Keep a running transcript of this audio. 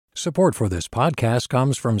Support for this podcast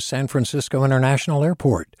comes from San Francisco International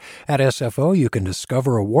Airport. At SFO, you can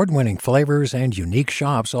discover award-winning flavors and unique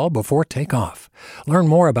shops all before takeoff. Learn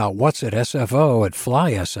more about what's at SFO at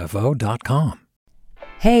flysfo.com.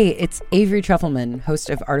 Hey, it's Avery Trufelman,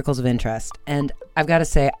 host of Articles of Interest, and I've got to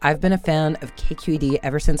say, I've been a fan of KQED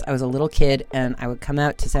ever since I was a little kid, and I would come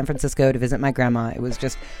out to San Francisco to visit my grandma. It was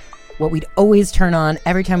just what we'd always turn on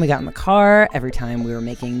every time we got in the car, every time we were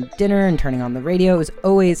making dinner and turning on the radio. It was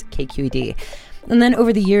always KQED. And then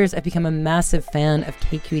over the years, I've become a massive fan of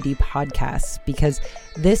KQED podcasts because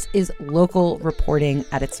this is local reporting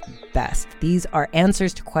at its best. These are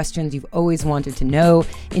answers to questions you've always wanted to know,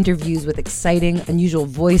 interviews with exciting, unusual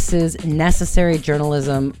voices, necessary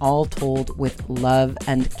journalism, all told with love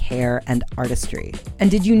and care and artistry. And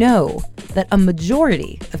did you know that a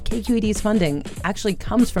majority of KQED's funding actually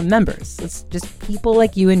comes from members? It's just people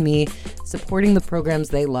like you and me supporting the programs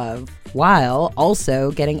they love, while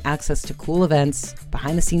also getting access to cool events,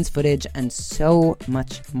 behind-the-scenes footage, and so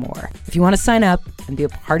much more. If you want to sign up and be a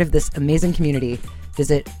part of this amazing community,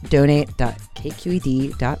 visit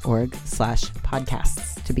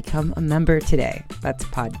donate.kqed.org/podcasts to become a member today. That's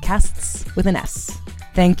podcasts with an S.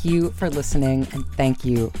 Thank you for listening, and thank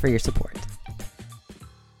you for your support.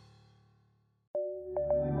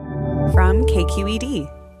 From KQED.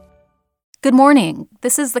 Good morning.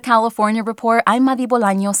 This is the California Report. I'm Madi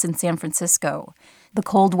Bolaños in San Francisco. The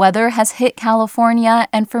cold weather has hit California,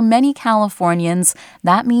 and for many Californians,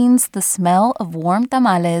 that means the smell of warm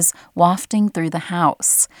tamales wafting through the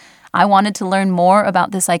house. I wanted to learn more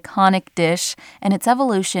about this iconic dish and its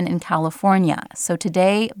evolution in California. So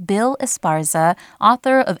today, Bill Esparza,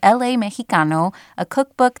 author of L.A. Mexicano, a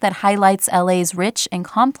cookbook that highlights L.A.'s rich and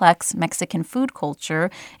complex Mexican food culture,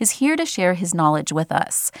 is here to share his knowledge with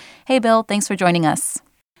us. Hey, Bill, thanks for joining us.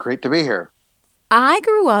 Great to be here. I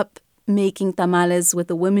grew up making tamales with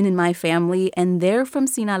the women in my family, and they're from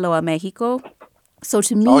Sinaloa, Mexico. So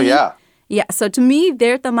to me... Oh, yeah. Yeah, so to me,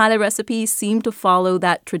 their tamale recipes seem to follow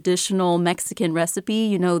that traditional Mexican recipe,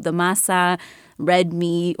 you know, the masa, red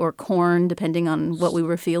meat, or corn, depending on what we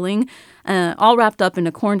were feeling, all wrapped up in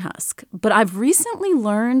a corn husk. But I've recently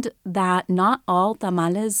learned that not all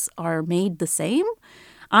tamales are made the same.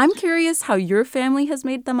 I'm curious how your family has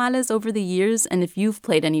made tamales over the years and if you've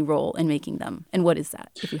played any role in making them. And what is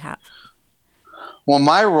that, if you have? Well,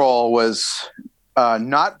 my role was...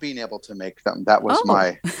 not being able to make them. That was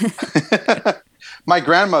my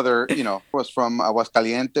grandmother, was from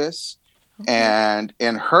Aguascalientes. Okay. And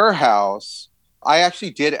in her house, I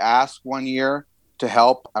actually did ask one year to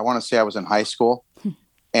help. I want to say I was in high school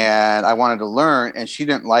and I wanted to learn, and she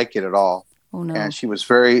didn't like it at all. Oh, no. And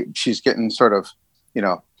she's getting sort of,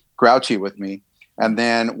 grouchy with me. And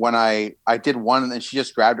then when I did one, and then she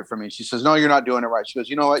just grabbed it from me. She says, "No, you're not doing it right." She goes,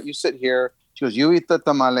 "You know what? You sit here." She goes, "You eat the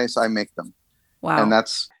tamales, I make them." Wow. And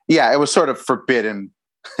it was sort of forbidden.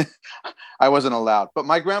 I wasn't allowed. But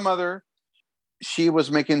my grandmother, she was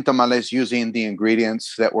making tamales using the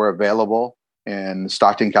ingredients that were available in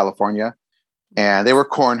Stockton, California. And they were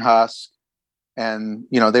corn husks and,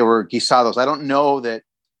 they were guisados. I don't know that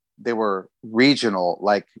they were regional,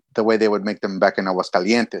 like the way they would make them back in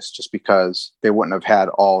Aguascalientes, just because they wouldn't have had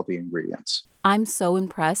all the ingredients. I'm so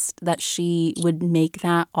impressed that she would make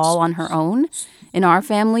that all on her own. In our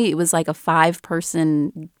family, it was like a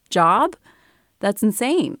 5-person job. That's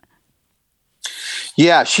insane.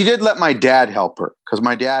 Yeah, she did let my dad help her because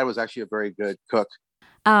my dad was actually a very good cook.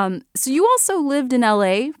 So you also lived in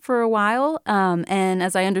L.A. for a while. And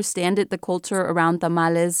as I understand it, the culture around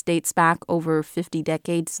tamales dates back over 50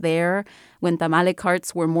 decades there when tamale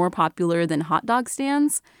carts were more popular than hot dog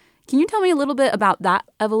stands. Can you tell me a little bit about that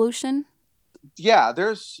evolution? Yeah,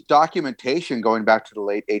 there's documentation going back to the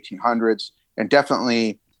late 1800s, and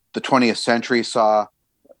definitely the 20th century saw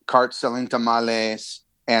carts selling tamales,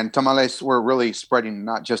 and tamales were really spreading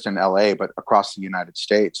not just in LA, but across the United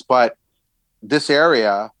States. But this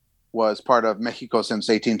area was part of Mexico since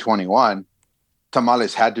 1821.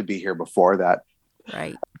 Tamales had to be here before that.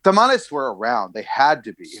 Right. Tamales were around. They had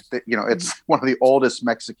to be. It's one of the oldest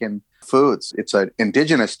Mexican foods. It's an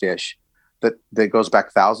indigenous dish that goes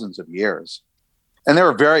back thousands of years. And they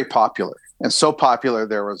were very popular. And so popular,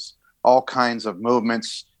 there was all kinds of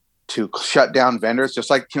movements to shut down vendors.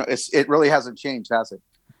 Just like, it really hasn't changed, has it?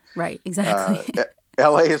 Right, exactly.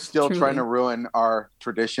 LA is still Truly trying to ruin our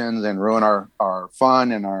traditions and ruin our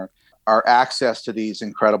fun and our access to these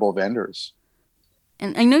incredible vendors.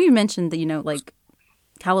 And I know you mentioned that,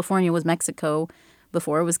 California was Mexico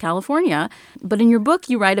before it was California. But in your book,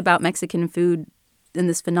 you write about Mexican food and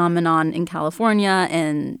this phenomenon in California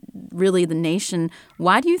and really the nation.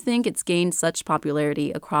 Why do you think it's gained such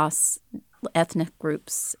popularity across ethnic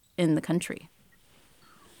groups in the country?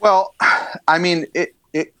 Well, I mean, it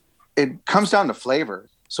comes down to flavor.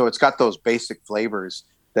 So it's got those basic flavors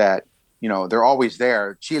that, they're always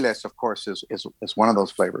there. Chiles, of course, is one of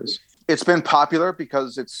those flavors. It's been popular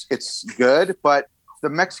because it's good, but the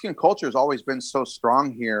Mexican culture has always been so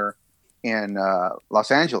strong here in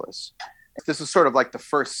Los Angeles. This is sort of like the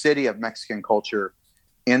first city of Mexican culture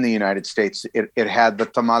in the United States. It had the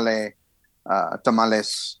tamales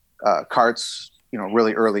carts,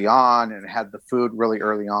 really early on, and it had the food really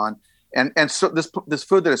early on. And so this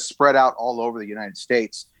food that is spread out all over the United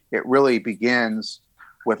States, it really begins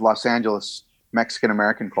with Los Angeles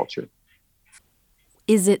Mexican-American culture.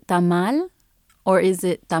 Is it tamal or is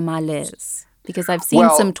it tamales? Because I've seen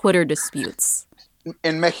some Twitter disputes.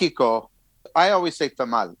 In Mexico, I always say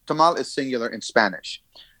tamal. Tamal is singular in Spanish.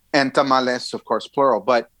 And tamales, of course, plural.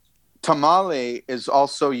 But tamale is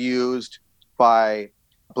also used by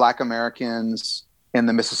Black Americans in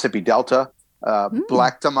the Mississippi Delta.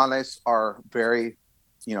 Black tamales are very,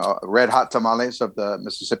 red hot tamales of the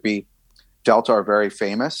Mississippi Delta are very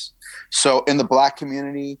famous. So in the Black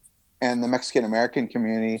community and the Mexican American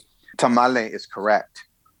community, tamale is correct.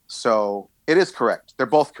 So it is correct. They're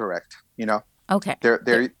both correct. Okay.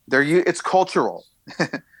 They're it's cultural.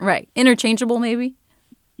 Right. Interchangeable, maybe.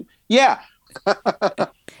 Yeah.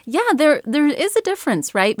 Yeah, there is a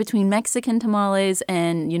difference, right, between Mexican tamales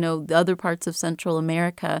and, the other parts of Central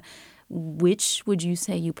America. Which would you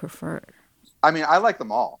say you prefer? I mean, I like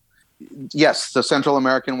them all. Yes, the Central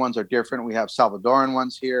American ones are different. We have Salvadoran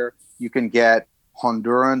ones here. You can get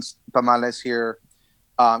Honduran tamales here.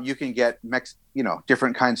 You can get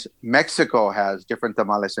different kinds. Mexico has different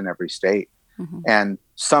tamales in every state. Mm-hmm. And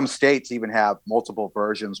some states even have multiple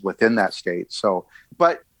versions within that state. So,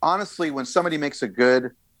 but honestly, when somebody makes a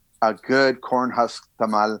good corn husk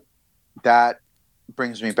tamal, that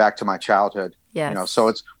brings me back to my childhood. Yes. So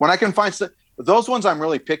it's when I can find those ones I'm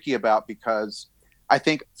really picky about, because I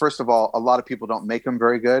think, first of all, a lot of people don't make them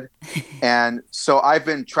very good. And so I've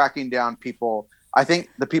been tracking down people. I think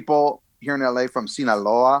the people here in LA from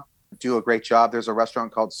Sinaloa do a great job. There's a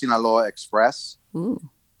restaurant called Sinaloa Express. Ooh.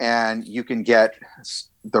 And you can get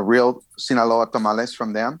the real Sinaloa tamales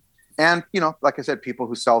from them. And, like I said, people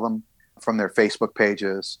who sell them from their Facebook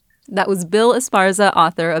pages. That was Bill Esparza,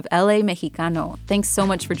 author of LA Mexicano. Thanks so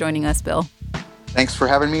much for joining us, Bill. Thanks for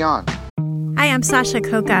having me on. Hi, I'm Sasha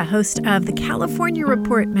Coca, host of the California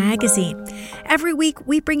Report magazine. Every week,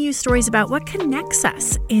 we bring you stories about what connects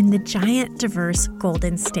us in the giant, diverse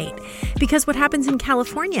Golden State. Because what happens in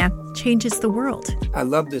California changes the world. I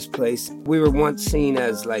love this place. We were once seen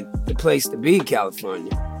as like the place to be,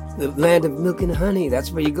 California. The land of milk and honey.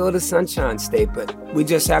 That's where you go to Sunshine State. But we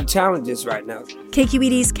just have challenges right now.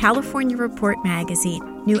 KQED's California Report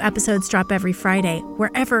magazine. New episodes drop every Friday,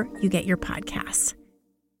 wherever you get your podcasts.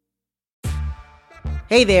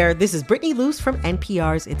 Hey there, this is Brittany Luce from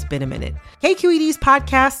NPR's It's Been a Minute. KQED's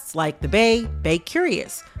podcasts like The Bay, Bay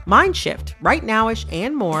Curious, Mind Shift, Right Nowish,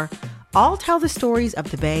 and more all tell the stories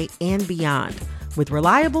of the Bay and beyond with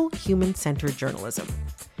reliable, human-centered journalism.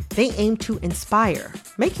 They aim to inspire,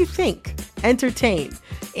 make you think, entertain,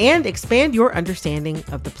 and expand your understanding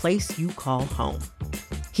of the place you call home.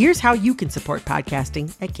 Here's how you can support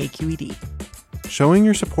podcasting at KQED. Showing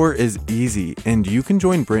your support is easy, and you can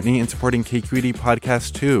join Brittany in supporting KQED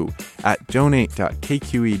Podcast too at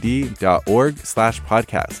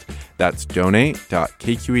donate.kqed.org/podcast. That's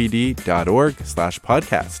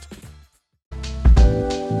donate.kqed.org/podcast.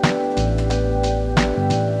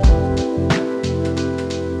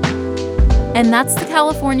 And that's the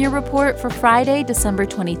California Report for Friday, December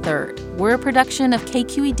 23rd. We're a production of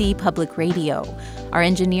KQED Public Radio. Our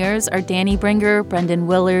engineers are Danny Bringer, Brendan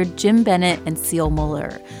Willard, Jim Bennett, and Seal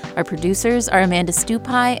Muller. Our producers are Amanda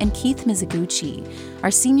Stupai and Keith Mizuguchi.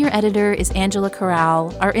 Our senior editor is Angela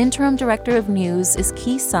Corral. Our interim director of news is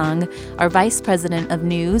Ki Sung. Our vice president of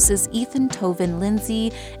news is Ethan Tovin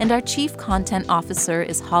Lindsay. And our chief content officer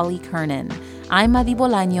is Holly Kernan. I'm Madi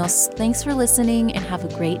Bolaños. Thanks for listening and have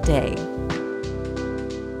a great day.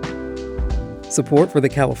 Support for the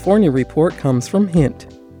California Report comes from Hint.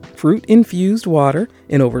 Fruit-infused water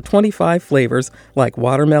in over 25 flavors like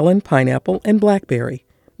watermelon, pineapple, and blackberry.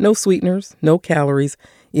 No sweeteners, no calories,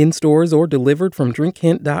 in stores or delivered from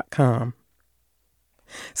drinkhint.com.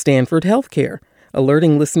 Stanford Healthcare,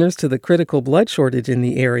 alerting listeners to the critical blood shortage in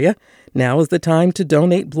the area. Now is the time to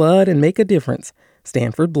donate blood and make a difference.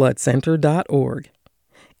 StanfordBloodCenter.org.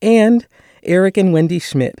 And Eric and Wendy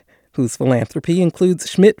Schmidt, whose philanthropy includes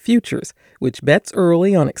Schmidt Futures, which bets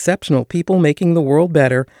early on exceptional people making the world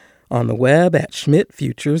better, on the web at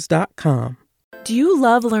schmidtfutures.com. Do you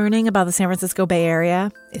love learning about the San Francisco Bay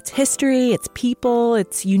Area, its history, its people,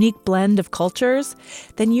 its unique blend of cultures?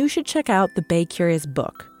 Then you should check out the Bay Curious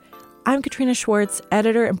book. I'm Katrina Schwartz,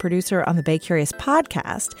 editor and producer on the Bay Curious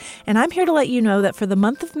podcast, and I'm here to let you know that for the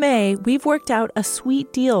month of May, we've worked out a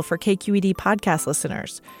sweet deal for KQED podcast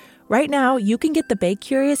listeners. Right now, you can get the Bay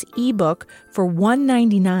Curious ebook for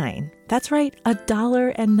 $1.99. That's right,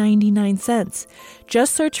 $1.99.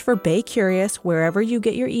 Just search for Bay Curious wherever you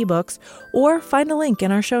get your ebooks or find a link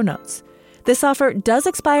in our show notes. This offer does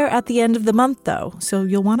expire at the end of the month, though, so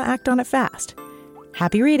you'll want to act on it fast.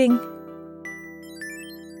 Happy reading!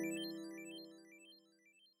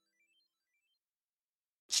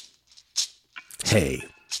 Hey,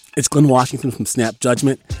 it's Glenn Washington from Snap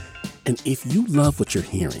Judgment, and if you love what you're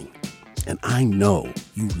hearing, and I know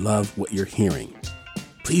you love what you're hearing,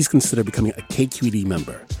 please consider becoming a KQED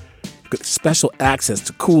member. Get special access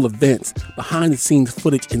to cool events, behind-the-scenes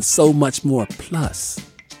footage, and so much more. Plus,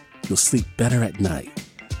 you'll sleep better at night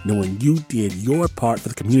knowing you did your part for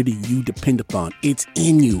the community you depend upon. It's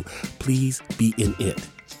in you. Please be in it.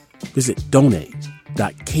 Visit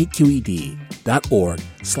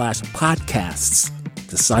donate.kqed.org/podcasts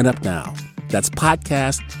to sign up now. That's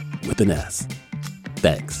podcast with an S.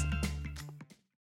 Thanks.